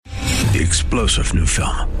The explosive new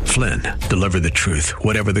film, Flynn, deliver the truth,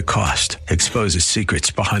 whatever the cost, exposes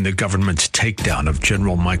secrets behind the government's takedown of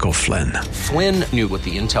General Michael Flynn. Flynn knew what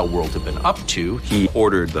the intel world had been up to. He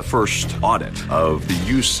ordered the first audit of the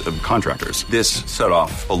use of contractors. This set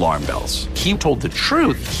off alarm bells. He told the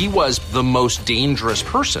truth. He was the most dangerous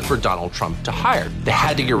person for Donald Trump to hire. They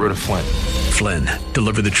had to get rid of Flynn. Flynn,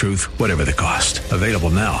 deliver the truth, whatever the cost. Available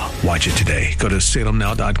now. Watch it today. Go to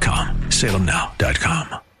salemnow.com.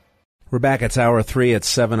 salemnow.com. We're back. It's hour 3 at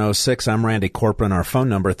 7:06. I'm Randy Corporon. Our phone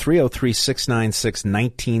number,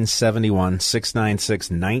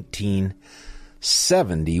 303-696-1971,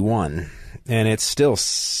 696-1971. And it's still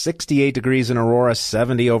 68 degrees in Aurora,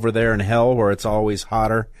 70 over there in Hell, where it's always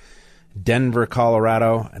hotter. Denver,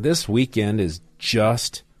 Colorado. This weekend is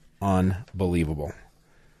just unbelievable.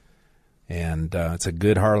 And it's a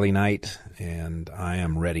good Harley night, and I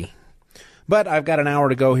am ready. But I've got an hour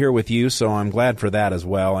to go here with you, so I'm glad for that as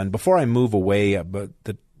well. And before I move away,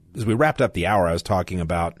 as we wrapped up the hour, I was talking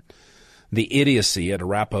about the idiocy at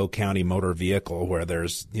Arapahoe County Motor Vehicle, where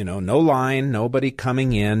there's, no line, nobody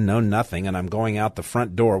coming in, no nothing, and I'm going out the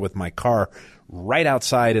front door with my car right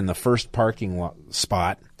outside in the first parking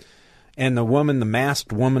spot. And the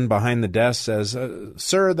masked woman behind the desk says,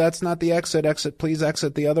 "Sir, that's not the exit. Please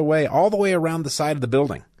exit the other way," all the way around the side of the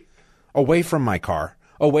building, away from my car.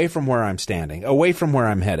 Away from where I'm standing, away from where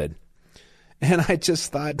I'm headed. And I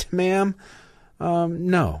just thought, ma'am,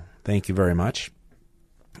 no, thank you very much.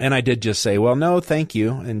 And I did just say, well, no, thank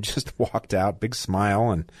you, and just walked out, big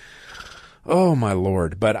smile, and oh, my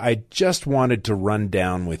Lord. But I just wanted to run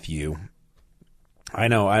down with you. I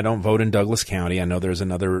know I don't vote in Douglas County. I know there's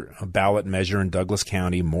another ballot measure in Douglas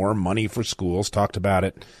County, more money for schools, talked about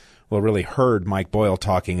it. Well, really heard Mike Boyle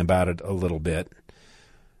talking about it a little bit.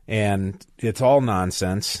 And it's all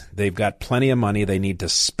nonsense. They've got plenty of money. They need to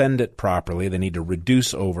spend it properly. They need to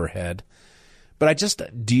reduce overhead. But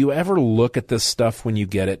do you ever look at this stuff when you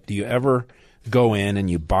get it? Do you ever go in and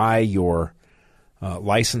you buy your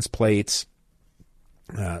license plates?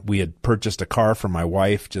 We had purchased a car for my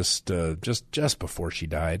wife just before she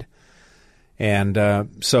died. And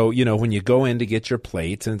so, when you go in to get your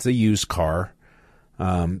plates, and it's a used car,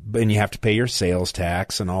 and you have to pay your sales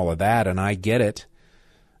tax and all of that, and I get it.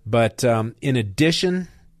 But in addition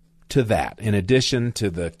to that, in addition to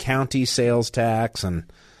the county sales tax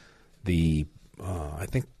and the, I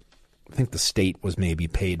think the state was maybe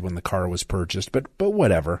paid when the car was purchased, but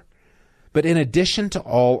whatever. But in addition to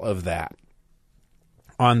all of that,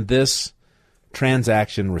 on this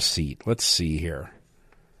transaction receipt, let's see here.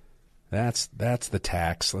 That's the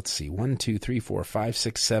tax. Let's see. 1, 2, 3, 4, 5,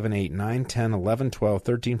 6, 7, 8, 9, 10, 11, 12,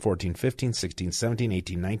 13, 14, 15, 16, 17,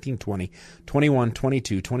 18, 19, 20, 21,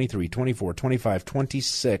 22, 23, 24, 25,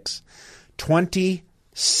 26.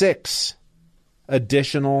 26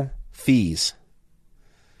 additional fees.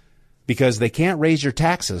 Because they can't raise your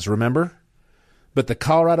taxes, remember? But the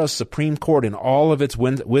Colorado Supreme Court, in all of its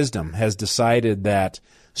wisdom, has decided that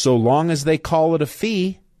so long as they call it a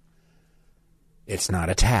fee, it's not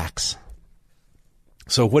a tax.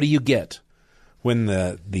 So what do you get when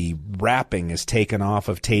the wrapping is taken off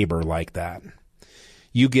of Tabor like that?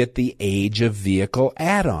 You get the age of vehicle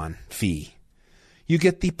add-on fee. You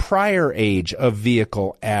get the prior age of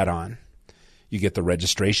vehicle add-on. You get the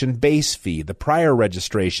registration base fee, the prior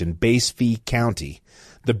registration base fee county,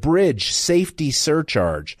 the bridge safety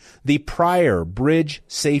surcharge, the prior bridge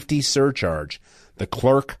safety surcharge, the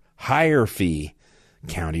clerk hire fee,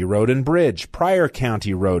 county road and bridge, prior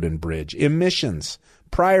county road and bridge, emissions,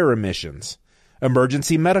 prior emissions,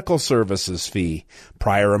 emergency medical services fee,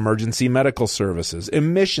 prior emergency medical services,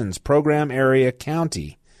 emissions, program area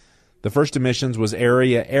county. The first emissions was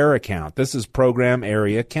area air account. This is program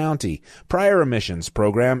area county. Prior emissions,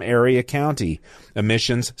 program area county.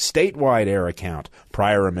 Emissions, statewide air account.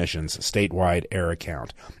 Prior emissions, statewide air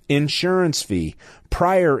account. Insurance fee,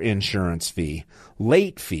 prior insurance fee.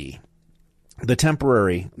 Late fee. The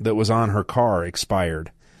temporary that was on her car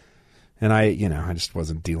expired. And I just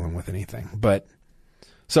wasn't dealing with anything. But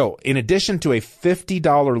so in addition to a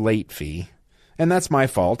 $50 late fee, and that's my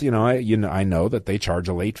fault, I know that they charge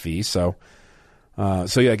a late fee. So I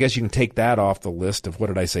guess you can take that off the list of,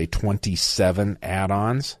 27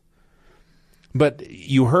 add-ons. But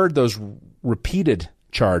you heard those repeated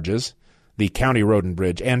charges, the county road and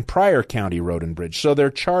bridge and prior county road and bridge. So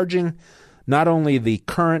they're charging not only the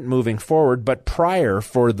current moving forward, but prior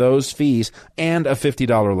for those fees and a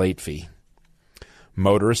 $50 late fee.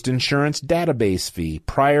 Motorist insurance database fee,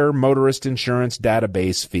 prior motorist insurance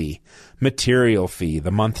database fee, material fee, the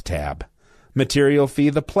month tab, material fee,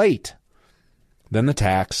 the plate, then the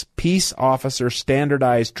tax, peace officer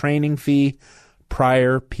standardized training fee,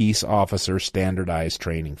 prior peace officer standardized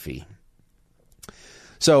training fee.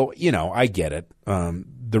 So, I get it.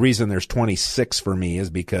 The reason there's 26 for me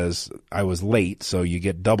is because I was late, so you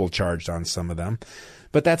get double charged on some of them.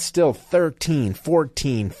 But that's still 13,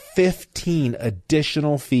 14, 15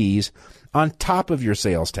 additional fees on top of your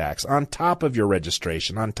sales tax, on top of your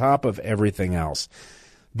registration, on top of everything else.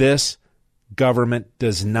 This government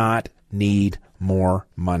does not need more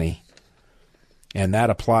money. And that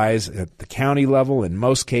applies at the county level in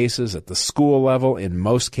most cases, at the school level in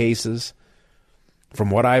most cases. From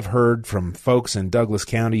what I've heard from folks in Douglas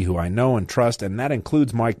County who I know and trust, and that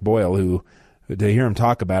includes Mike Boyle, who, to hear him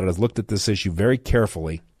talk about it, has looked at this issue very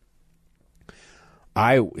carefully.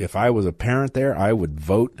 If I was a parent there, I would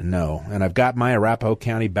vote no. And I've got my Arapahoe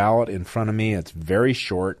County ballot in front of me. It's very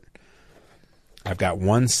short. I've got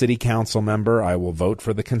one city council member. I will vote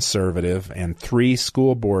for the conservative, and 3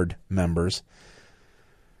 school board members.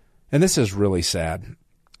 And this is really sad.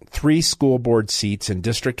 3 school board seats in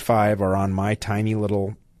District 5 are on my tiny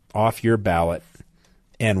little off-year ballot,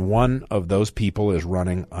 and one of those people is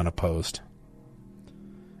running unopposed.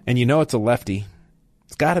 And it's a lefty.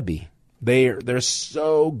 It's got to be. They're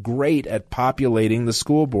so great at populating the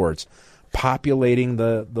school boards, populating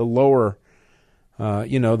the lower,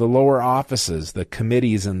 the lower offices, the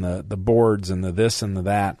committees and the boards and the this and the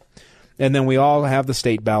that. And then we all have the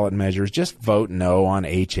state ballot measures. Just vote no on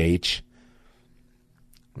HH.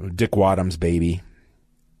 Dick Wadham's baby.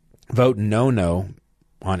 Vote no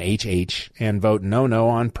on HH, and vote no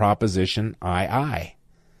on Proposition II,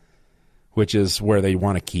 which is where they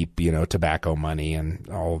want to keep, tobacco money and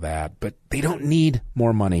all that. But they don't need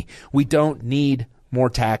more money. We don't need more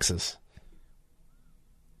taxes.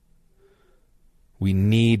 We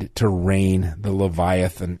need to rein the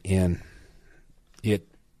Leviathan in. It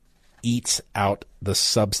eats out the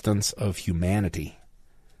substance of humanity.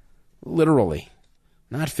 Literally.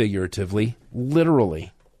 Not figuratively,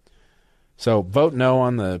 literally. So vote no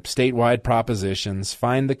on the statewide propositions.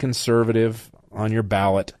 Find the conservative on your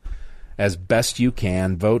ballot as best you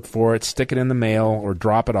can. Vote for it, stick it in the mail, or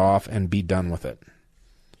drop it off and be done with it.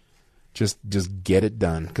 Just get it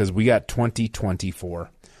done, because we got 2024.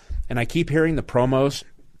 And I keep hearing the promos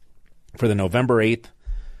for the November 8th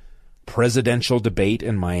presidential debate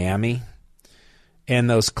in Miami. And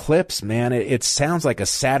those clips, man, it sounds like a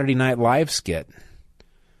Saturday Night Live skit.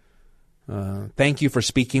 Thank you for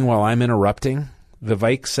speaking while I'm interrupting,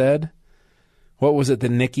 Vivek said. What was it that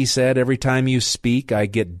Nikki said? Every time you speak, I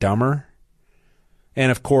get dumber. And,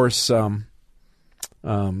 of course, good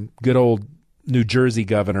old New Jersey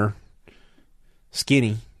governor,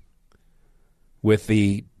 Skinny, with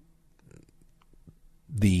the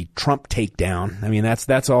Trump takedown. I mean,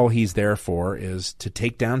 that's all he's there for, is to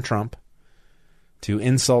take down Trump, to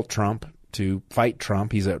insult Trump, to fight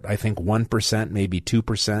Trump. He's at, I think, 1%, maybe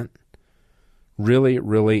 2%. Really,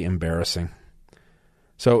 really embarrassing.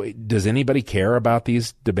 So does anybody care about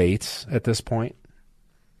these debates at this point?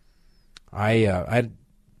 I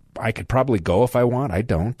could probably go if I want. I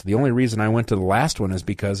don't. The only reason I went to the last one is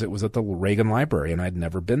because it was at the Reagan Library, and I'd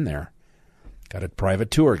never been there. Got a private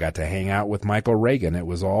tour, got to hang out with Michael Reagan. It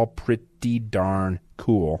was all pretty darn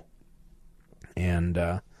cool. And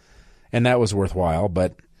that was worthwhile.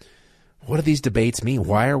 But what do these debates mean?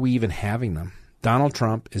 Why are we even having them? Donald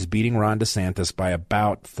Trump is beating Ron DeSantis by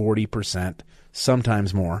about 40%,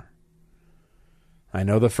 sometimes more. I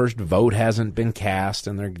know the first vote hasn't been cast,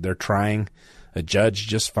 and they're trying. A judge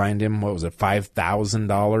just fined him,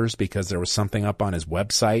 $5,000 because there was something up on his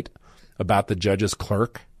website about the judge's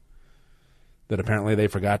clerk that apparently they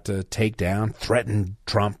forgot to take down, threatened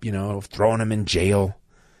Trump, throwing him in jail.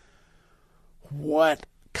 What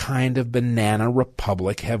kind of banana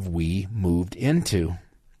republic have we moved into?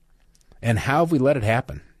 And how have we let it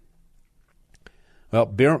happen? Well,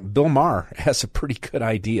 Bill Maher has a pretty good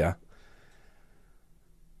idea.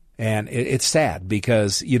 And it's sad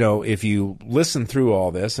because, if you listen through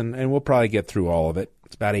all this, and we'll probably get through all of it,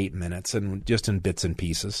 it's about 8 minutes and just in bits and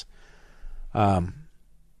pieces.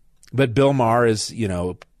 But Bill Maher is,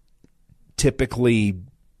 typically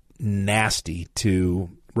nasty to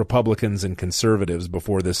Republicans and conservatives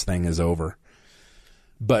before this thing is over.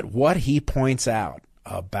 But what he points out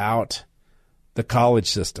about the college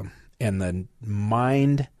system and the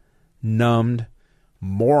mind-numbed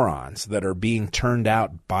morons that are being turned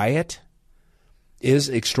out by it is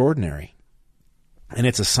extraordinary. And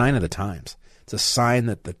it's a sign of the times. It's a sign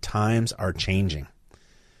that the times are changing.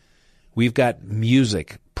 We've got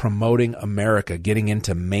music promoting America, getting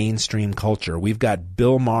into mainstream culture. We've got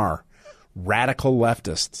Bill Maher, radical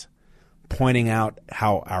leftists, pointing out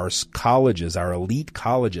how our colleges, our elite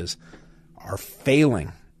colleges, are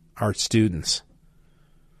failing our students.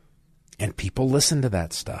 And people listen to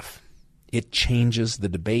that stuff. It changes the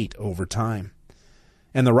debate over time.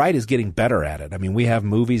 And the right is getting better at it. I mean, we have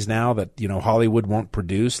movies now that, Hollywood won't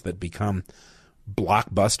produce that become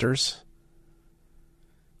blockbusters.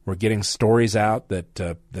 We're getting stories out that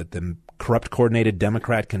the corrupt, coordinated,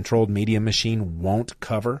 Democrat-controlled media machine won't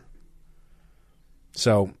cover.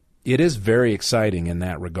 So it is very exciting in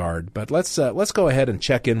that regard. But let's go ahead and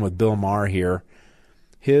check in with Bill Maher here.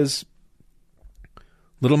 His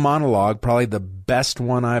little monologue, probably the best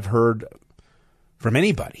one I've heard from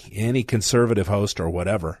anybody, any conservative host or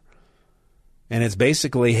whatever. And it's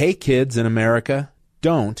basically, hey, kids in America,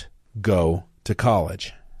 don't go to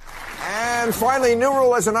college. And finally, new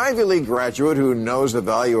rule as an Ivy League graduate who knows the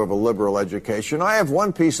value of a liberal education, I have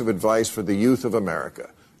one piece of advice for the youth of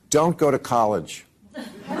America. Don't go to college.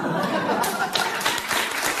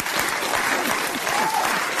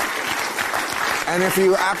 And if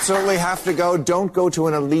you absolutely have to go, don't go to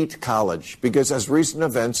an elite college, because as recent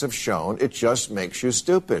events have shown, it just makes you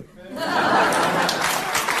stupid.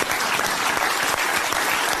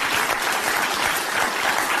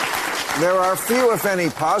 There are few, if any,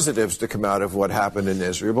 positives to come out of what happened in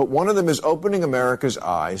Israel, but one of them is opening America's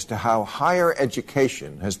eyes to how higher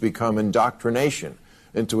education has become indoctrination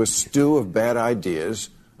into a stew of bad ideas,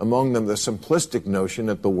 among them the simplistic notion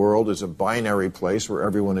that the world is a binary place where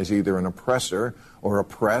everyone is either an oppressor or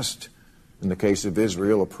oppressed. In the case of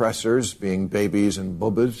Israel, oppressors being babies and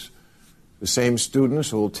bubbas. The same students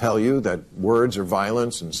who will tell you that words are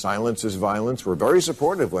violence and silence is violence were very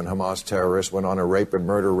supportive when Hamas terrorists went on a rape and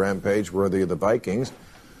murder rampage worthy of the Vikings.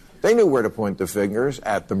 They knew where to point the fingers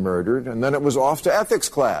at the murdered, and then it was off to ethics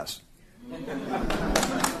class.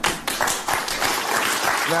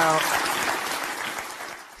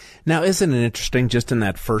 Now, isn't it interesting, just in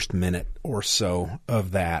that first minute or so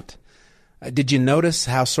of that, did you notice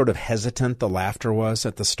how sort of hesitant the laughter was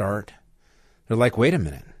at the start? They're like, wait a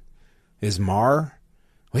minute. Is Maher?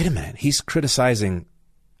 Wait a minute. He's criticizing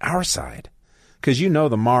our side. Because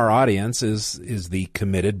the Maher audience is the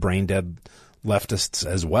committed, brain-dead leftists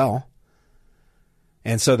as well.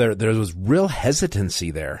 And so there was real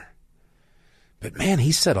hesitancy there. But man,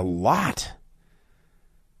 he said a lot.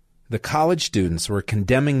 The college students were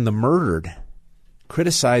condemning the murdered,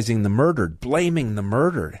 criticizing the murdered, blaming the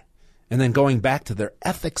murdered, and then going back to their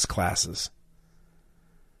ethics classes.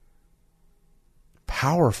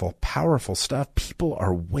 Powerful, powerful stuff. People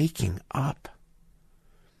are waking up.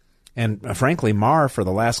 And frankly, Maher, for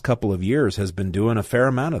the last couple of years, has been doing a fair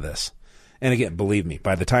amount of this. And again, believe me,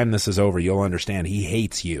 by the time this is over, you'll understand he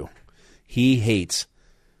hates you. He hates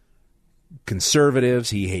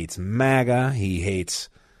conservatives. He hates MAGA. He hates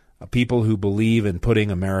people who believe in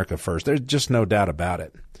putting America first. There's just no doubt about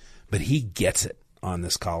it. But he gets it on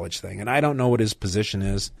this college thing. And I don't know what his position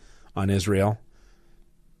is on Israel.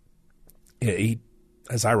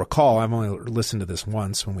 As I recall, I've only listened to this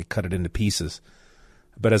once when we cut it into pieces.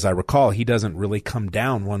 But as I recall, he doesn't really come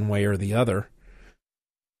down one way or the other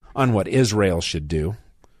on what Israel should do.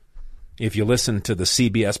 If you listen to the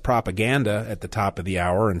CBS propaganda at the top of the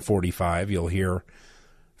hour in 45, you'll hear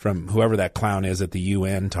from whoever that clown is at the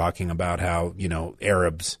UN talking about how,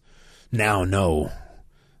 Arabs now know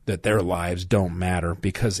that their lives don't matter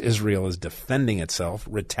because Israel is defending itself,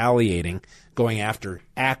 retaliating, going after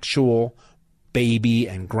actual baby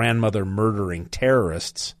and grandmother murdering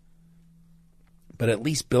terrorists. But at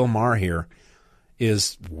least Bill Maher here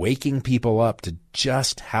is waking people up to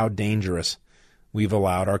just how dangerous we've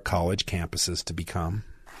allowed our college campuses to become.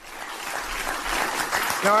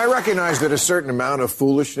 Now, I recognize that a certain amount of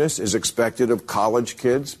foolishness is expected of college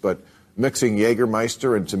kids, but mixing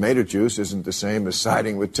Jägermeister and tomato juice isn't the same as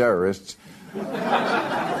siding with terrorists.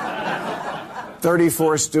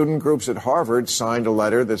 34 student groups at Harvard signed a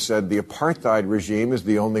letter that said the apartheid regime is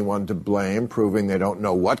the only one to blame, proving they don't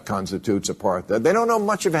know what constitutes apartheid. They don't know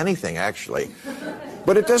much of anything, actually.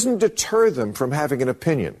 But it doesn't deter them from having an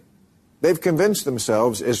opinion. They've convinced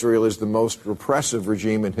themselves Israel is the most repressive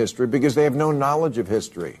regime in history because they have no knowledge of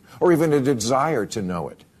history, or even a desire to know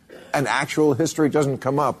it. And actual history doesn't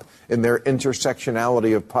come up in their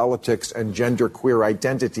intersectionality of politics and genderqueer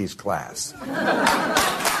identities class.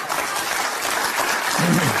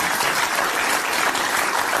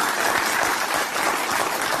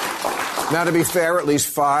 Now, to be fair, at least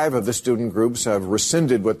 5 of the student groups have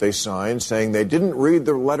rescinded what they signed, saying they didn't read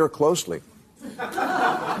the letter closely.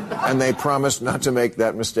 And they promised not to make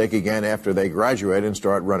that mistake again after they graduate and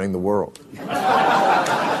start running the world.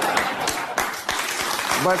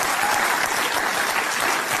 But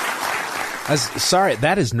sorry,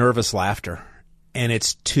 that is nervous laughter. And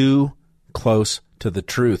it's too close to the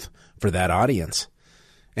truth for that audience.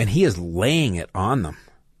 And he is laying it on them.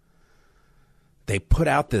 they put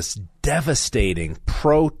out this devastating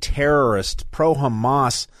pro-terrorist,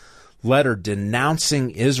 pro-Hamas letter denouncing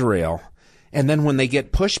Israel. And then when they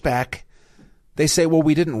get pushback, they say, well,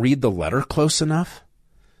 we didn't read the letter close enough.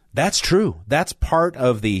 That's true. That's part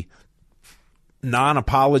of the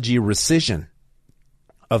non-apology rescission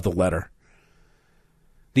of the letter.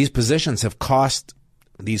 These positions have cost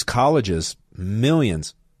these colleges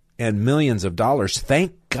millions and millions of dollars.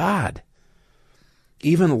 Thank God.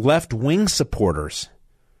 Even left-wing supporters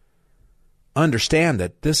understand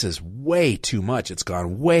that this is way too much. It's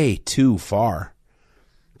gone way too far.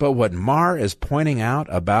 But what Maher is pointing out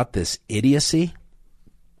about this idiocy,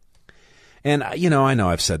 and, I know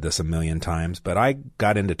I've said this a million times, but I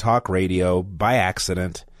got into talk radio by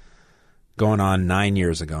accident going on 9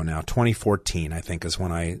 years ago now. 2014, I think, is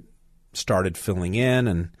when I started filling in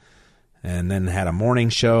and then had a morning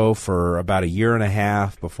show for about a year and a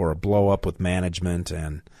half before a blow up with management,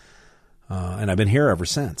 and I've been here ever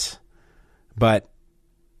since. But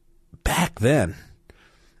back then,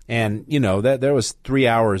 and that there was 3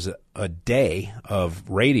 hours a day of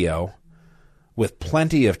radio with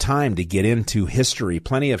plenty of time to get into history,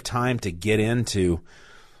 plenty of time to get into,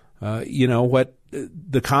 what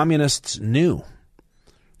the communists knew,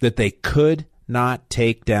 that they could not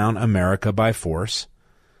take down America by force,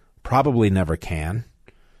 probably never can,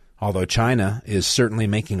 although China is certainly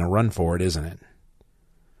making a run for it, isn't it?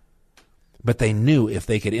 But they knew if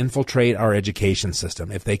they could infiltrate our education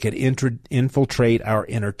system, if they could infiltrate our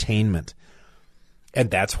entertainment, and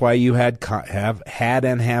that's why you have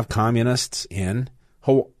communists in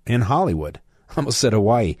Hollywood. I almost said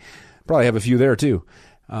Hawaii. Probably have a few there too.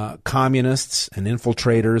 Communists and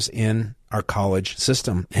infiltrators in our college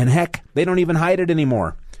system. And heck, they don't even hide it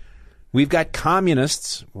anymore. We've got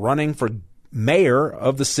communists running for mayor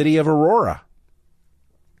of the city of Aurora,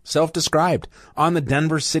 self-described, on the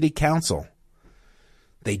Denver City Council.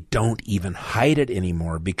 They don't even hide it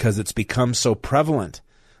anymore because it's become so prevalent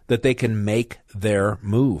that they can make their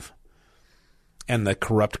move. And the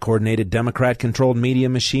corrupt, coordinated, Democrat-controlled media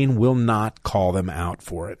machine will not call them out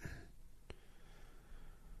for it.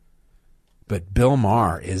 But Bill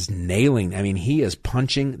Maher is nailing, he is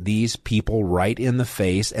punching these people right in the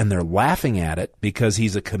face, and they're laughing at it because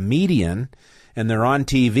he's a comedian, and they're on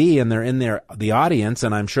TV, and they're in the audience,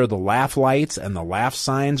 and I'm sure the laugh lights and the laugh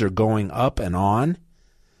signs are going up and on.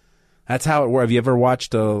 That's how it works. Have you ever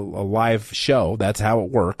watched a live show? That's how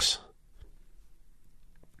it works.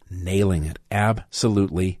 Nailing it.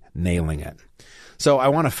 Absolutely nailing it. So I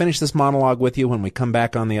want to finish this monologue with you when we come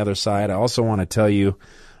back on the other side. I also want to tell you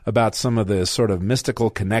about some of the sort of mystical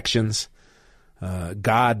connections,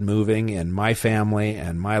 God moving in my family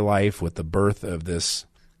and my life with the birth of this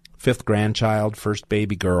fifth grandchild, first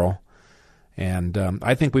baby girl. And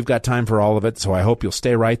I think we've got time for all of it, so I hope you'll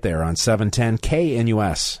stay right there on 710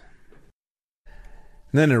 KNUS.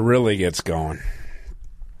 And then it really gets going.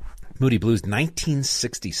 Moody Blues,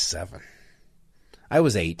 1967. I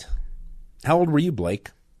was 8. How old were you, Blake?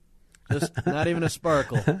 Just not even a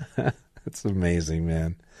sparkle. That's amazing,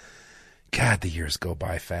 man. God, the years go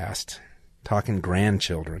by fast. Talking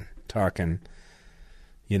grandchildren, talking,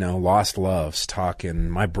 lost loves, talking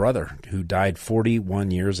my brother who died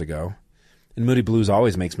 41 years ago. And Moody Blues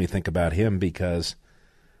always makes me think about him because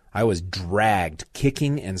I was dragged,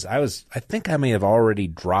 kicking, and I think I may have already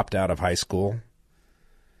dropped out of high school.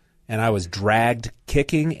 And I was dragged,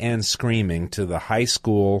 kicking and screaming to the high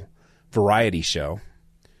school variety show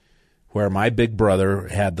where my big brother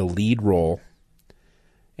had the lead role.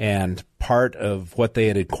 And part of what they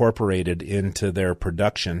had incorporated into their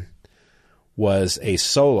production was a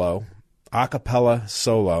solo, a cappella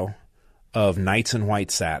solo of Nights in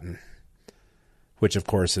White Satin, which, of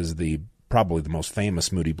course, is probably the most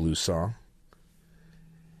famous Moody Blues song.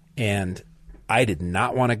 And I did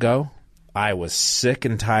not want to go. I was sick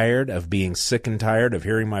and tired of being sick and tired of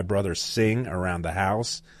hearing my brother sing around the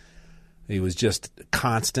house. He was just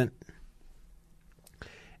constant.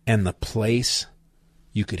 And the place,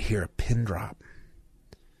 you could hear a pin drop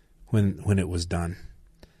when it was done.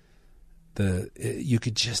 You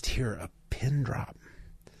could just hear a pin drop.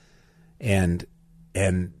 And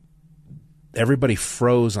everybody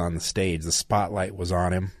froze on the stage. The spotlight was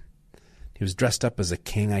on him. He was dressed up as a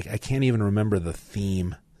king. I can't even remember the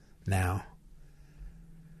theme now.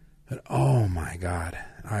 But oh my God,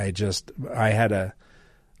 I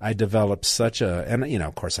developed such a, and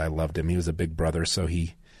of course I loved him. He was a big brother, so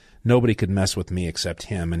nobody could mess with me except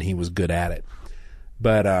him, and he was good at it.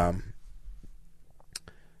 But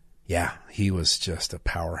yeah, he was just a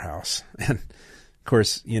powerhouse. And of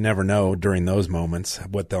course, you never know during those moments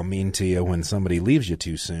what they'll mean to you when somebody leaves you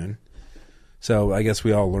too soon. So I guess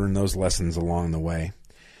we all learn those lessons along the way.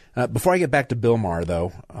 Before I get back to Bill Maher,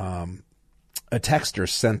 though, a texter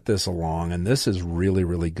sent this along, and this is really,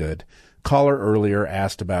 really good. Caller earlier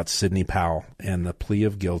asked about Sidney Powell and the plea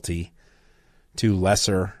of guilty to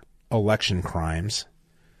lesser election crimes.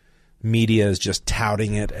 Media is just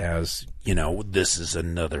touting it as, this is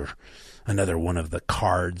another one of the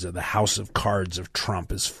cards, of the house of cards of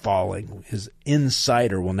Trump is falling. His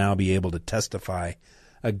insider will now be able to testify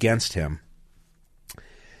against him.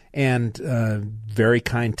 And very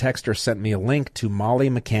kind texter sent me a link to Molly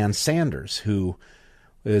McCann Sanders, who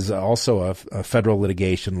is also a federal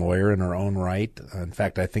litigation lawyer in her own right. In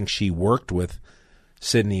fact, I think she worked with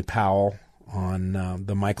Sidney Powell on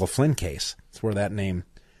the Michael Flynn case. That's where that name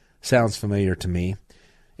sounds familiar to me.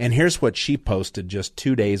 And here's what she posted just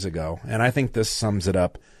 2 days ago, and I think this sums it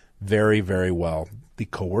up very, very well. The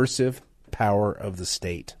coercive power of the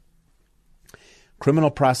state.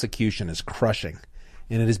 Criminal prosecution is crushing,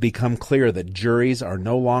 and it has become clear that juries are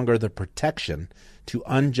no longer the protection to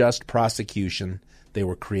unjust prosecution they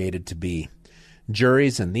were created to be.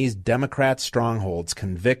 Juries in these Democrat strongholds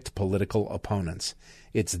convict political opponents.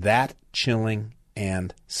 It's that chilling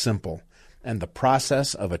and simple. And the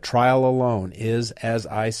process of a trial alone is, as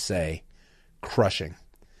I say, crushing.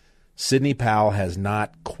 Sidney Powell has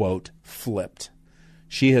not, quote, flipped.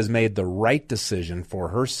 She has made the right decision for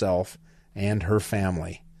herself and her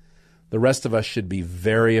family. The rest of us should be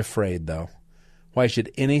very afraid, though. Why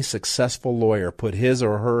should any successful lawyer put his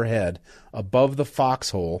or her head above the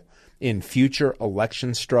foxhole in future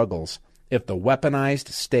election struggles if the weaponized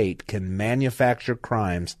state can manufacture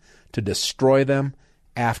crimes to destroy them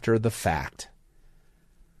after the fact?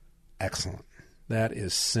 Excellent. That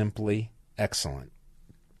is simply excellent.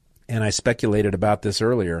 And I speculated about this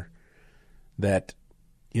earlier, that,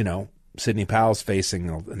 Sidney Powell's facing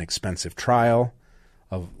an expensive trial,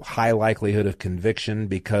 of high likelihood of conviction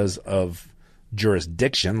because of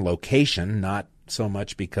jurisdiction, location, not so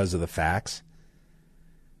much because of the facts,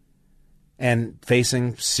 and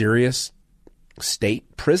facing serious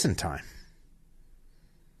state prison time.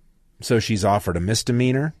 So she's offered a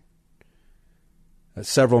misdemeanor,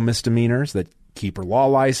 several misdemeanors that keep her law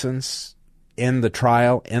license, end the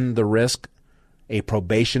trial, end the risk, a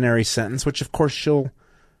probationary sentence, which of course she'll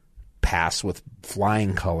pass with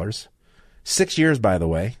flying colors. 6 years, by the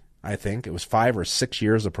way, I think. It was 5 or 6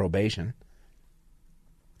 years of probation.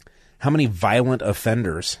 How many violent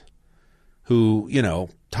offenders who,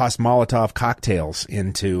 tossed Molotov cocktails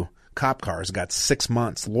into cop cars got 6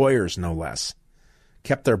 months, lawyers no less,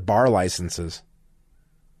 kept their bar licenses,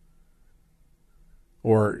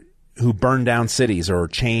 or who burned down cities or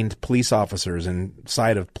chained police officers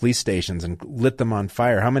inside of police stations and lit them on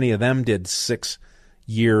fire? How many of them did 6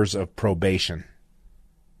 years of probation?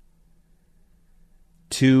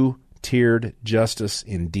 Two-tiered justice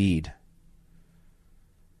indeed.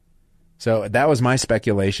 So that was my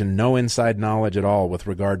speculation. No inside knowledge at all with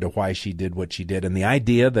regard to why she did what she did. And the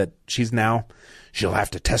idea that she'll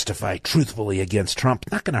have to testify truthfully against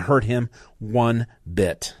Trump, not going to hurt him one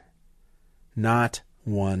bit. Not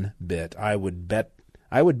one bit. I would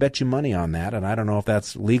bet you money on that, and I don't know if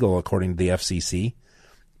that's legal according to the FCC,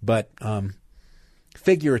 but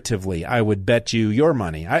figuratively, I would bet you your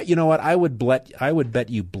money. You know what? I would bet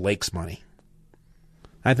you Blake's money.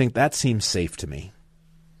 I think that seems safe to me.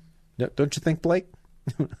 Don't you think, Blake?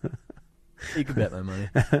 You can bet my money.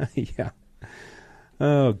 Yeah.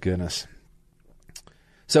 Oh, goodness.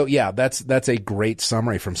 So, yeah, that's a great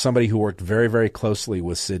summary from somebody who worked very, very closely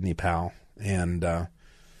with Sidney Powell. And,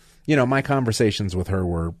 my conversations with her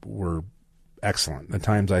were excellent. The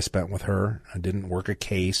times I spent with her, I didn't work a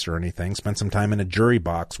case or anything. Spent some time in a jury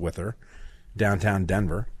box with her, downtown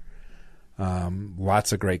Denver.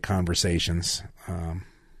 Lots of great conversations.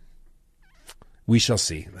 We shall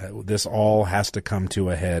see. This all has to come to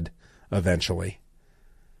a head eventually.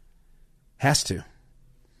 Has to.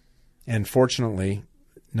 And fortunately,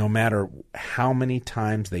 no matter how many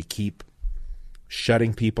times they keep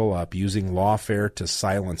shutting people up, using lawfare to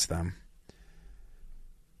silence them,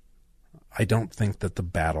 I don't think that the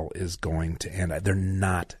battle is going to end. They're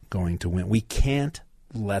not going to win. We can't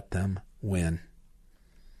let them win.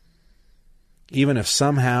 Even if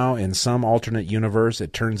somehow in some alternate universe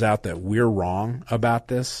it turns out that we're wrong about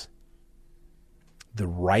this, the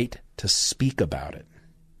right to speak about it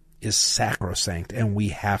is sacrosanct, and we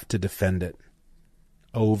have to defend it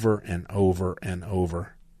over and over and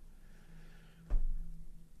over.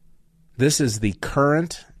 This is the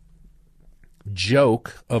current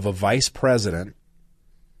joke of a vice president,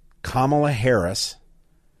 Kamala Harris,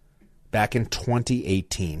 back in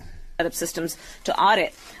 2018. systems to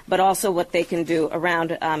audit, but also what they can do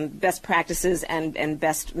around best practices and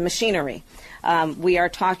best machinery. We are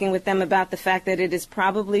talking with them about the fact that it is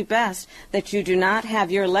probably best that you do not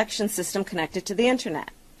have your election system connected to the Internet,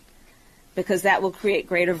 because that will create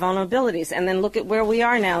greater vulnerabilities. And then look at where we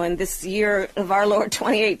are now in this year of our Lord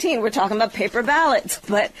 2018. We're talking about paper ballots,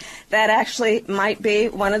 but that actually might be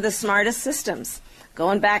one of the smartest systems.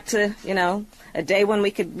 Going back to, a day when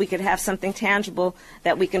we could have something tangible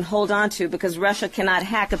that we can hold on to, because Russia cannot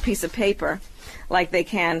hack a piece of paper like they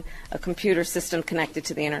can a computer system connected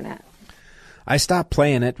to the Internet. I stopped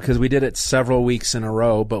playing it because we did it several weeks in a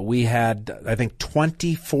row, but we had, I think,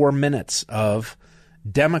 24 minutes of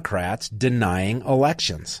Democrats denying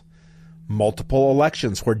elections. Multiple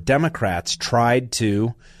elections where Democrats tried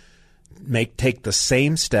to take the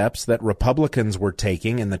same steps that Republicans were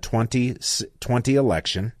taking in the 2020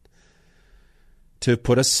 election to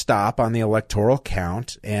put a stop on the electoral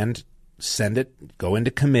count and go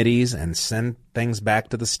into committees and send things back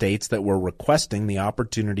to the states that were requesting the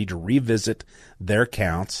opportunity to revisit their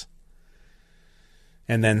counts.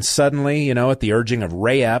 And then suddenly, at the urging of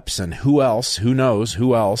Ray Epps and who else,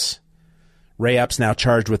 Ray Epps now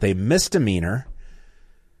charged with a misdemeanor.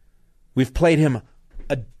 We've played him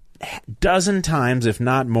a dozen times, if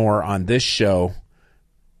not more, on this show,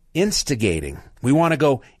 instigating. We want to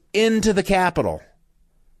go into the Capitol,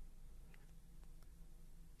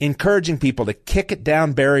 encouraging people to kick it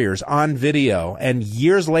down barriers on video, and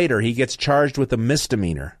years later he gets charged with a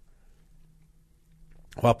misdemeanor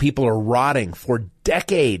while people are rotting for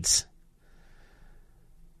decades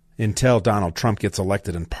until Donald Trump gets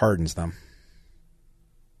elected and pardons them.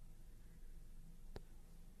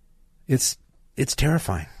 It's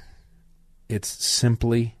terrifying. It's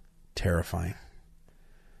simply terrifying.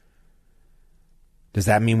 Does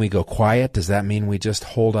that mean we go quiet? Does that mean we just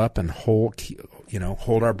hold up and hold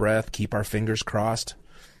our breath, keep our fingers crossed?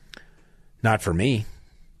 Not for me.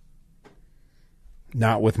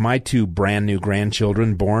 Not with my two brand new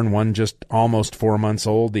grandchildren born, one just almost 4 months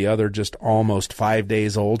old, the other just almost 5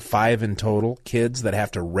 days old, 5 in total, kids that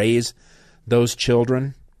have to raise those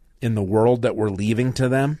children in the world that we're leaving to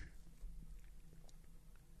them.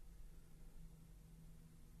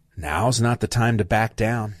 Now's not the time to back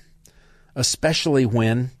down, especially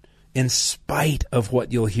when, in spite of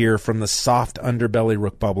what you'll hear from the soft underbelly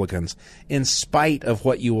Republicans, in spite of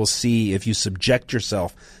what you will see if you subject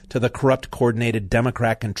yourself to the corrupt, coordinated,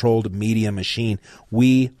 Democrat-controlled media machine,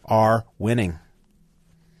 we are winning.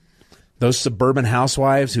 Those suburban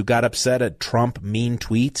housewives who got upset at Trump mean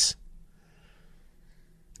tweets,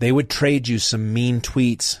 they would trade you some mean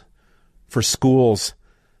tweets for schools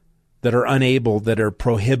that are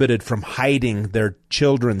prohibited from hiding their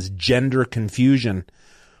children's gender confusion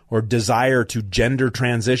or desire to gender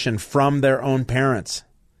transition from their own parents.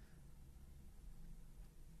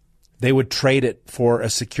 They would trade it for a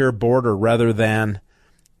secure border rather than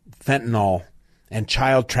fentanyl and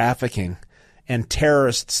child trafficking and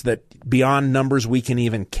terrorists that beyond numbers we can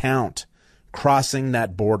even count crossing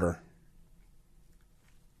that border.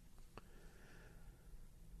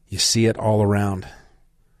 You see it all around.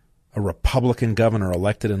 A Republican governor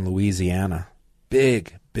elected in Louisiana.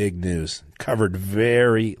 Big news. Covered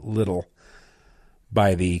very little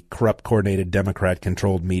by the corrupt, coordinated,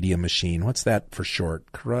 Democrat-controlled media machine. What's that for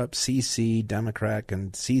short? Corrupt, CC, Democrat,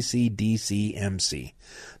 and CCDCMC.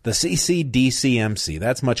 The CCDCMC.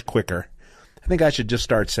 That's much quicker. I think I should just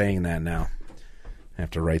start saying that now. I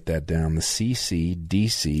have to write that down. The CCDCMC.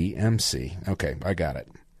 Okay, I got it.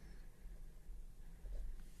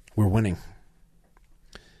 We're winning.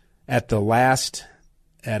 Was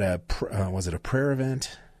it a prayer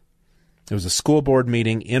event? It was a school board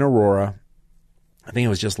meeting in Aurora. I think it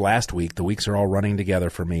was just last week. The weeks are all running together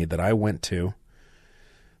for me that I went to.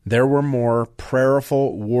 There were more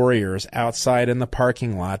prayerful warriors outside in the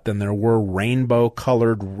parking lot than there were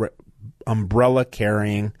rainbow-colored,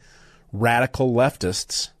 umbrella-carrying radical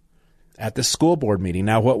leftists at the school board meeting.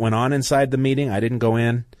 Now, what went on inside the meeting, I didn't go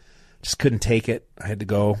in. Just couldn't take it. I had to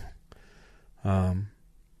go.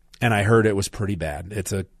 And I heard it was pretty bad.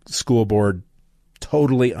 It's a school board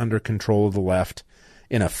totally under control of the left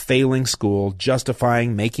in a failing school,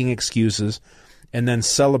 justifying, making excuses, and then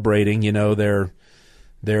celebrating,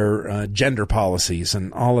 their gender policies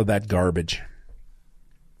and all of that garbage.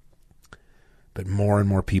 But more and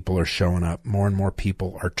more people are showing up. More and more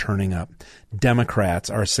people are turning up.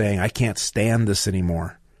 Democrats are saying, I can't stand this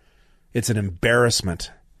anymore. It's an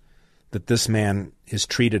embarrassment that this man is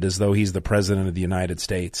treated as though he's the president of the United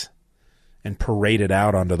States and paraded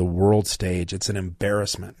out onto the world stage. It's an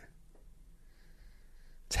embarrassment.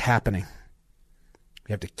 It's happening.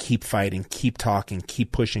 We have to keep fighting, keep talking,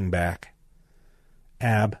 keep pushing back.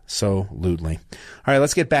 Absolutely. All right,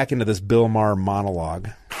 let's get back into this Bill Maher monologue.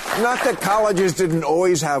 Not that colleges didn't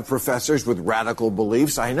always have professors with radical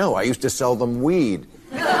beliefs. I know. I used to sell them weed.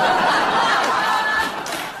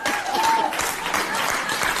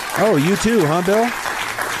 Oh, you too, huh, Bill?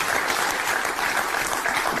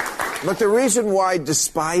 But the reason why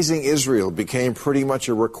despising Israel became pretty much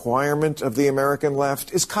a requirement of the American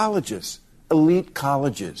left is colleges, elite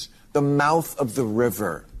colleges, the mouth of the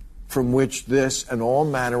river from which this and all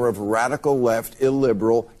manner of radical left,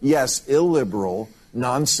 illiberal, yes, illiberal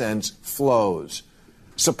nonsense flows.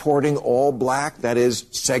 Supporting all black, that is,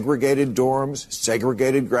 segregated dorms,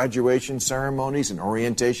 segregated graduation ceremonies and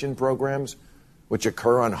orientation programs, which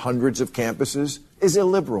occur on hundreds of campuses, is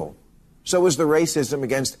illiberal. So is the racism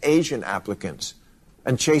against Asian applicants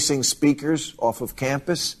and chasing speakers off of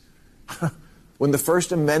campus. When the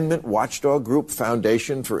First Amendment watchdog group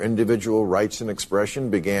Foundation for Individual Rights and Expression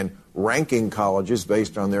began ranking colleges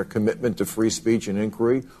based on their commitment to free speech and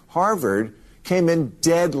inquiry, Harvard came in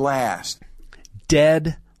dead last.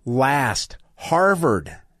 Dead last.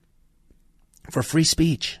 Harvard for free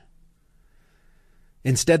speech.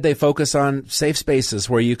 Instead, they focus on safe spaces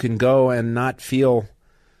where you can go and not feel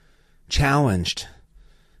challenged,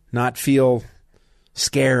 not feel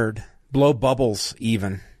scared, blow bubbles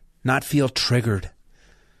even, not feel triggered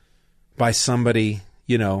by somebody,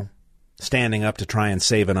 standing up to try and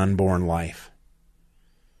save an unborn life.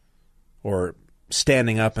 Or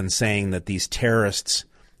standing up and saying that these terrorists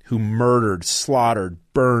who murdered, slaughtered,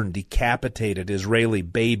 burned, decapitated Israeli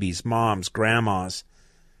babies, moms, grandmas,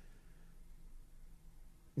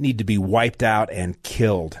 need to be wiped out and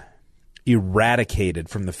killed, eradicated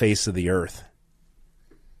from the face of the earth.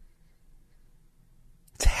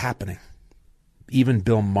 It's happening. Even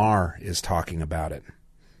Bill Maher is talking about it.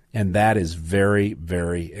 And that is very,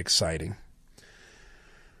 very exciting.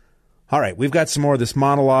 All right, we've got some more of this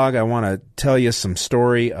monologue. I want to tell you some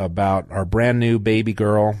story about our brand new baby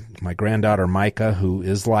girl, my granddaughter Micah, who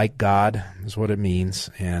is like God, is what it means.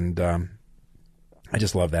 And I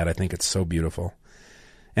just love that. I think it's so beautiful.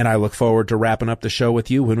 And I look forward to wrapping up the show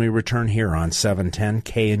with you when we return here on 710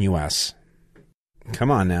 KNUS.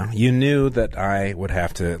 Come on now. You knew that I would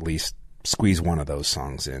have to at least squeeze one of those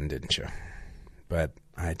songs in, didn't you? But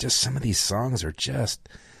some of these songs are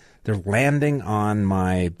they're landing on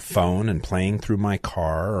my phone and playing through my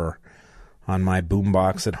car or on my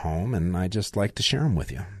boombox at home, and I just like to share them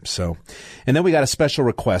with you. So, and then we got a special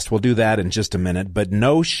request. We'll do that in just a minute, but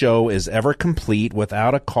no show is ever complete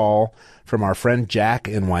without a call from our friend Jack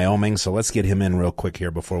in Wyoming. So let's get him in real quick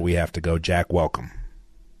here before we have to go. Jack, welcome.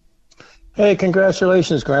 Hey,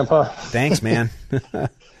 congratulations, Grandpa. Thanks, man.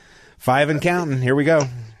 5 and counting. Here we go.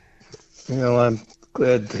 I'm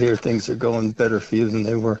glad to hear things are going better for you than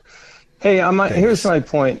they were. Hey, here's my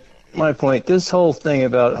point. This whole thing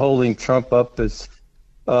about holding Trump up as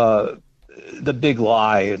the big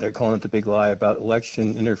lie, they're calling it the big lie about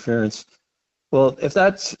election interference. Well, if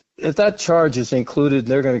that charge is included,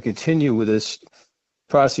 they're going to continue with this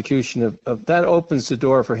prosecution of that opens the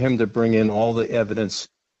door for him to bring in all the evidence,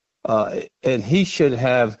 and he should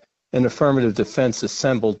have an affirmative defense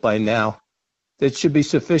assembled by now. It should be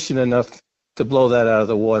sufficient enough to blow that out of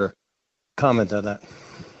the water. Comment on that.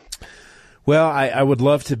 Well, I would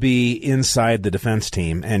love to be inside the defense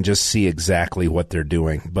team and just see exactly what they're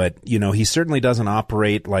doing. But, he certainly doesn't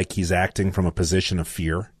operate like he's acting from a position of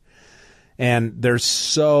fear. And there's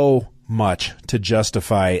so much to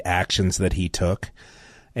justify actions that he took,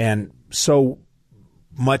 and so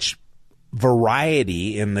much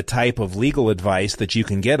variety in the type of legal advice that you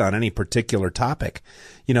can get on any particular topic.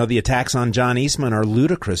 The attacks on John Eastman are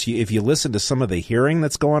ludicrous. If you listen to some of the hearing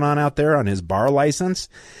that's going on out there on his bar license,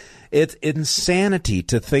 it's insanity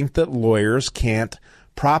to think that lawyers can't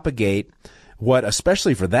propagate what,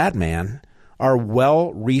 especially for that man, are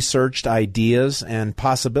well-researched ideas and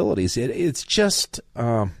possibilities. It's just,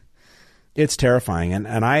 it's terrifying.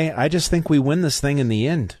 And I just think we win this thing in the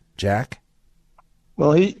end, Jack.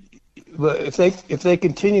 Well, if they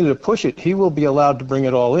continue to push it, he will be allowed to bring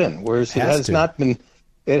it all in, whereas it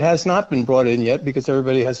has not been brought in yet because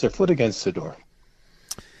everybody has their foot against the door.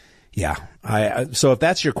 Yeah. So if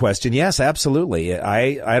that's your question, yes, absolutely.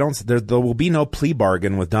 There will be no plea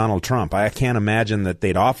bargain with Donald Trump. I can't imagine that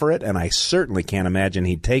they'd offer it, and I certainly can't imagine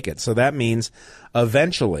he'd take it. So that means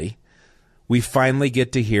eventually we finally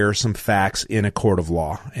get to hear some facts in a court of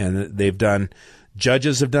law, and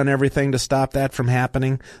judges have done everything to stop that from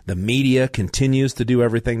happening. The media continues to do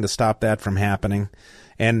everything to stop that from happening,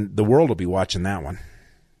 and the world will be watching that one.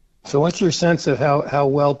 So what's your sense of how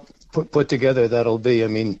well put together that'll be. I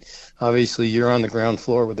mean, obviously you're on the ground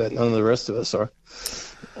floor with that. None of the rest of us are.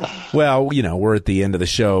 Well, we're at the end of the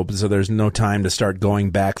show, so there's no time to start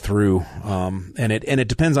going back through. And it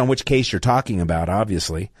depends on which case you're talking about,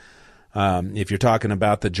 obviously. If you're talking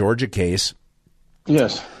about the Georgia case,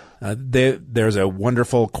 yes, there's a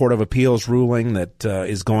wonderful Court of Appeals ruling that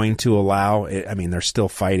is going to allow. I mean, they're still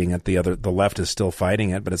fighting it. The left is still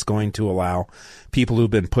fighting it, but it's going to allow people who've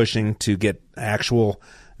been pushing to get actual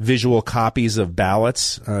visual copies of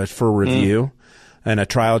ballots for review. And a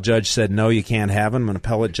trial judge said, no, you can't have them. An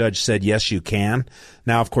appellate judge said, yes, you can.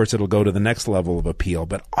 Now, of course, it'll go to the next level of appeal.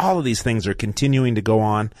 But all of these things are continuing to go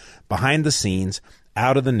on behind the scenes,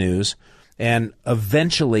 out of the news. And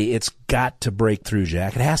eventually it's got to break through,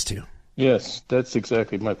 Jack. It has to. Yes, that's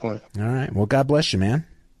exactly my point. All right. Well, God bless you, man.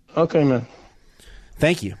 Okay, man.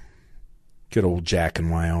 Thank you. Good old Jack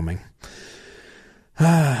in Wyoming.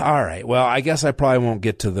 All right. Well, I guess I probably won't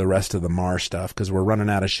get to the rest of the Marr stuff because we're running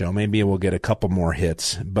out of show. Maybe we'll get a couple more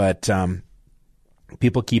hits. But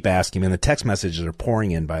people keep asking me, and the text messages are pouring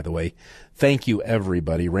in, by the way. Thank you,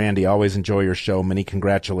 everybody. Randy, always enjoy your show. Many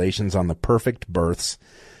congratulations on the perfect births.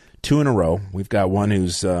 2 in a row. We've got one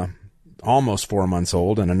who's almost 4 months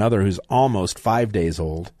old and another who's almost 5 days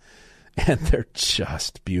old. And they're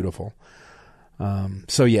just beautiful.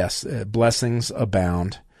 So, yes, blessings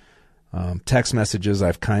abound. Text messages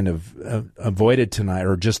I've kind of avoided tonight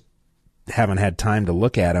or just haven't had time to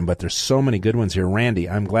look at them, but there's so many good ones here. Randy,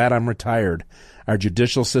 I'm glad I'm retired. Our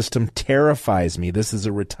judicial system terrifies me. This is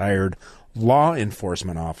a retired law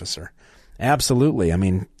enforcement officer. Absolutely. I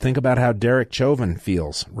mean, think about how Derek Chauvin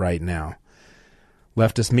feels right now.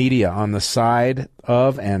 Leftist media on the side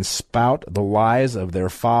of and spout the lies of their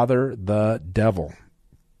father, the devil.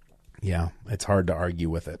 Yeah, it's hard to argue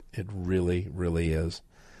with it. It really, really is.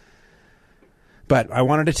 But I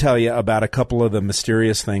wanted to tell you about a couple of the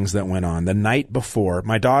mysterious things that went on. The night before,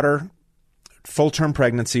 my daughter, full-term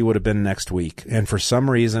pregnancy would have been next week. And for some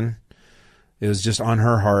reason, it was just on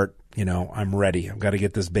her heart, I'm ready. I've got to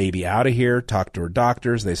get this baby out of here, talk to her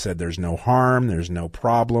doctors. They said there's no harm, there's no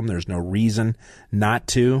problem, there's no reason not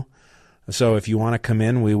to. So if you want to come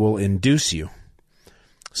in, we will induce you.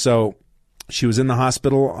 So she was in the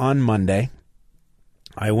hospital on Monday.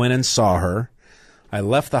 I went and saw her. I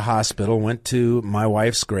left the hospital, went to my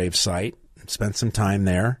wife's gravesite, spent some time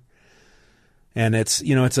there. And it's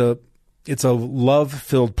a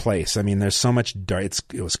love-filled place. I mean, there's so much dark.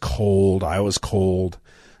 It was cold. I was cold.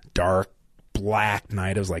 Dark, black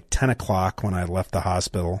night. It was like 10 o'clock when I left the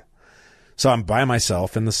hospital. So I'm by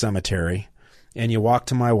myself in the cemetery. And you walk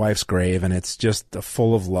to my wife's grave, and it's just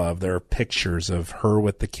full of love. There are pictures of her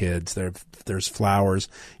with the kids. There's flowers,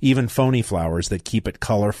 even phony flowers that keep it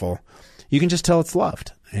colorful. You can just tell it's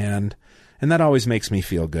loved, and that always makes me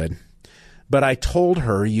feel good. But I told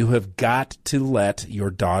her, you have got to let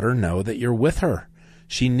your daughter know that you're with her.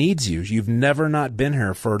 She needs you. You've never not been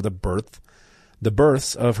here for the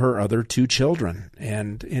births of her other 2 children.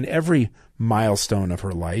 And in every milestone of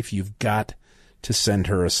her life, you've got to send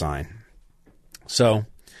her a sign. So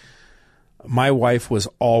my wife was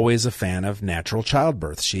always a fan of natural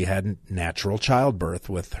childbirth. She had natural childbirth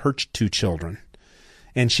with her 2 children.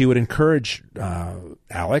 And she would encourage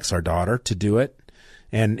Alex, our daughter, to do it.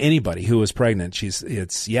 And anybody who was pregnant,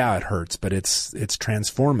 it hurts, but it's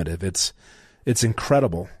transformative. It's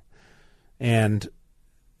incredible. And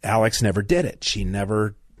Alex never did it.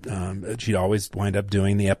 She'd always wind up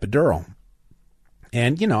doing the epidural.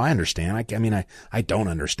 And, I understand. I don't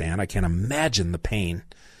understand. I can't imagine the pain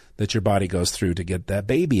that your body goes through to get that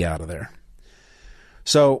baby out of there.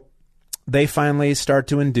 So they finally start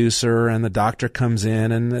to induce her, and the doctor comes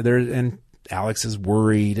in, and Alex is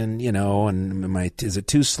worried, and is it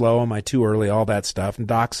too slow? Am I too early? All that stuff. And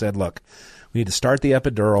Doc said, look, we need to start the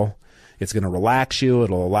epidural. It's going to relax you.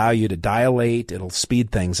 It'll allow you to dilate. It'll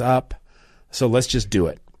speed things up. So let's just do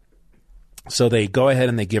it. So they go ahead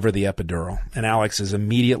and they give her the epidural, and Alex is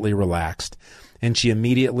immediately relaxed, and she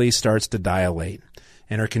immediately starts to dilate,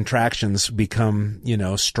 and her contractions become,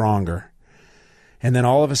 stronger. And then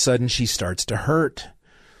all of a sudden she starts to hurt,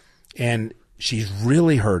 and she's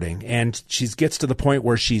really hurting, and she gets to the point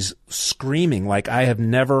where she's screaming like I have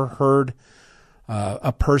never heard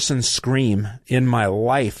a person scream in my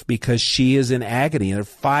life, because she is in agony. There are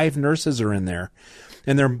 5 nurses are in there,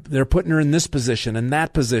 and they're putting her in this position and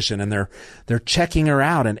that position, and they're checking her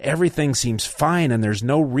out, and everything seems fine, and there's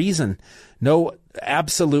no reason,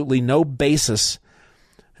 absolutely no basis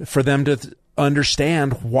for them to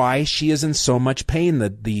understand why she is in so much pain.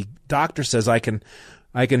 The doctor says, I can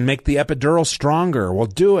make the epidural stronger. We'll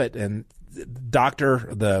do it. And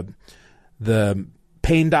the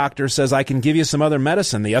pain doctor says, I can give you some other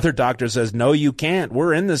medicine. The other doctor says, no, you can't.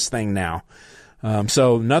 We're in this thing now.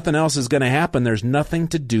 So nothing else is going to happen. There's nothing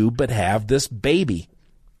to do but have this baby.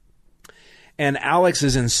 And Alex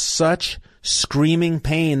is in such screaming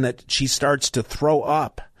pain that she starts to throw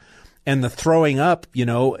up. And the throwing up,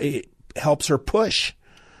 it helps her push.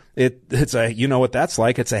 It's a, you know what that's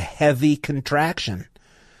like. It's a heavy contraction.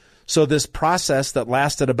 So this process that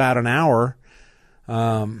lasted about an hour,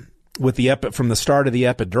 with from the start of the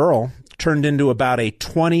epidural, turned into about a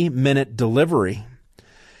 20-minute delivery.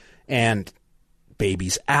 And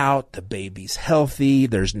baby's out, the baby's healthy,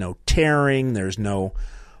 there's no tearing, there's no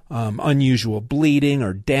unusual bleeding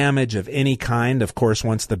or damage of any kind. Of course,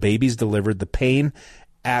 once the baby's delivered, the pain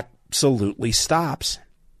absolutely stops.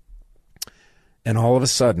 And all of a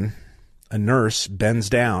sudden, a nurse bends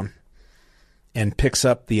down and picks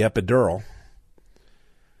up the epidural.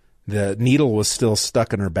 The needle was still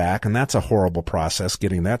stuck in her back, and that's a horrible process,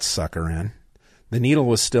 getting that sucker in. The needle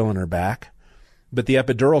was still in her back, but the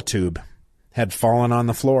epidural tube had fallen on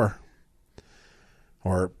the floor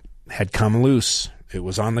or had come loose. It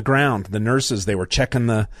was on the ground. The nurses, they were checking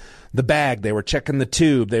the bag, they were checking the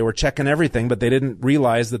tube, they were checking everything, but they didn't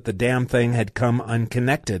realize that the damn thing had come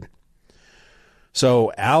unconnected.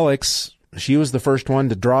 So Alex, she was the first one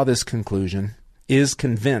to draw this conclusion, is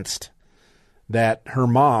convinced that her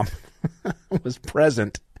mom was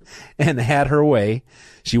present and had her way.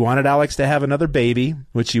 She wanted Alex to have another baby,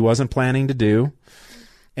 which she wasn't planning to do.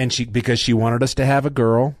 And because she wanted us to have a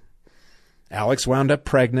girl. Alex wound up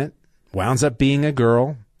pregnant, wounds up being a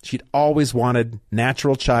girl. She'd always wanted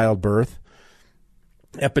natural childbirth.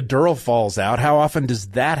 Epidural falls out. How often does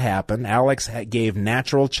that happen? Alex gave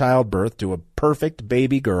natural childbirth to a perfect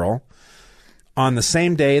baby girl on the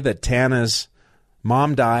same day that Tana's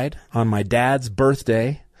mom died, on my dad's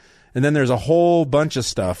birthday. And then there's a whole bunch of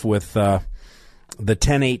stuff with the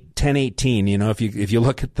 1018, if you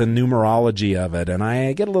look at the numerology of it. And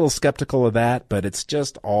I get a little skeptical of that, but it's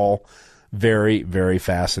just all very, very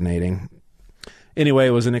fascinating. Anyway,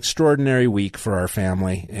 it was an extraordinary week for our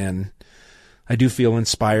family, and I do feel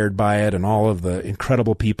inspired by it and all of the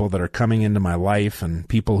incredible people that are coming into my life and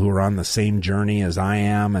people who are on the same journey as I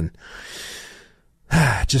am, and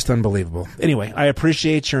just unbelievable. Anyway, I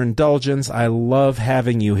appreciate your indulgence. I love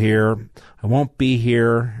having you here. I won't be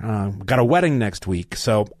here. Got a wedding next week,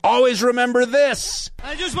 so always remember this.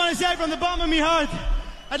 I just want to say from the bottom of my heart,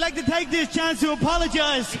 I'd like to take this chance to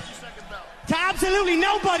apologize to absolutely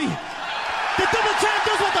nobody. The double champ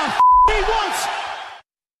does what the he wants.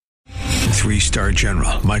 3-star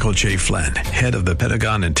General Michael J. Flynn, head of the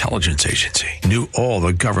Pentagon Intelligence Agency, knew all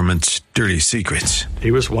the government's dirty secrets. He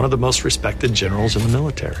was one of the most respected generals in the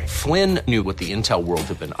military. Flynn knew what the intel world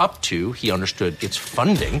had been up to. He understood its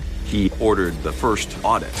funding. He ordered the first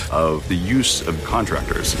audit of the use of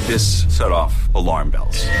contractors. This set off alarm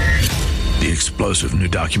bells. The explosive new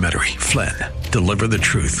documentary, Flynn, Deliver the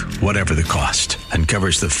Truth, Whatever the Cost,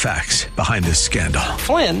 uncovers the facts behind this scandal.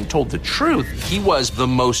 Flynn told the truth. He was the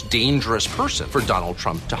most dangerous person for Donald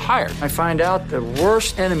Trump to hire. I find out the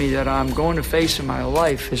worst enemy that I'm going to face in my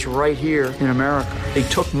life is right here in America. They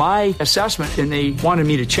took my assessment and they wanted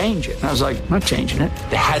me to change it. And I was like, I'm not changing it.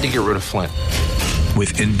 They had to get rid of Flynn.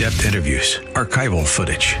 With in-depth interviews, archival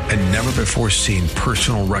footage, and never-before-seen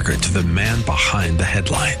personal records of the man behind the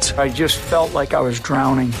headlines. I just felt like I was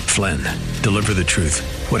drowning. Flynn, Deliver the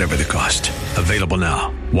Truth, Whatever the Cost. Available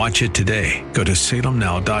now. Watch it today. Go to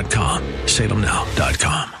salemnow.com.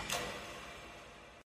 salemnow.com.